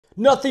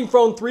Nothing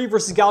Phone 3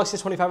 versus Galaxy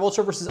S25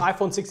 Ultra versus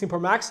iPhone 16 Pro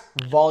Max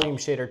volume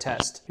shader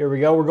test. Here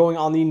we go. We're going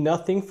on the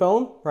Nothing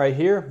Phone right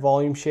here,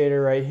 volume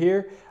shader right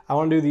here. I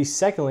want to do the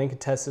second link and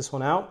test this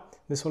one out.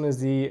 This one is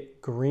the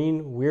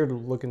green, weird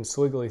looking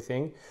squiggly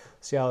thing.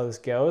 See how this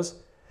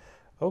goes.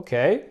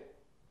 Okay,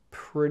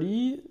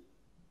 pretty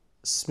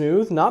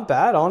smooth, not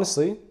bad,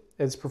 honestly.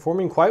 It's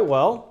performing quite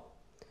well.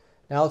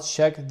 Now let's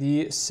check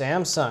the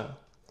Samsung.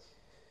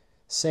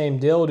 Same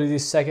deal, we'll do the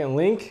second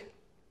link.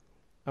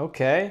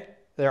 Okay,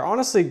 they're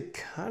honestly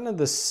kind of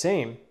the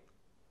same.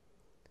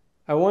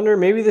 I wonder,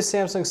 maybe the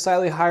Samsung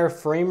slightly higher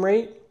frame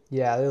rate.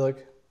 Yeah, they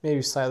look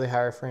maybe slightly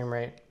higher frame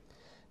rate.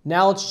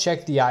 Now let's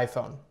check the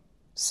iPhone.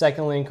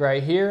 Second link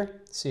right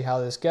here, see how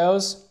this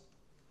goes.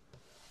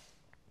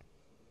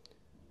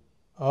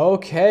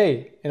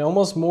 Okay, and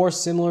almost more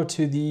similar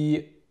to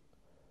the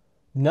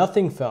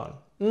Nothing Phone.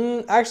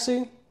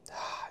 Actually,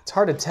 it's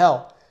hard to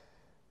tell,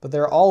 but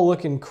they're all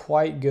looking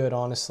quite good,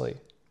 honestly.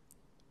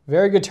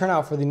 Very good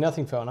turnout for the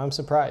Nothing Phone, I'm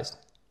surprised.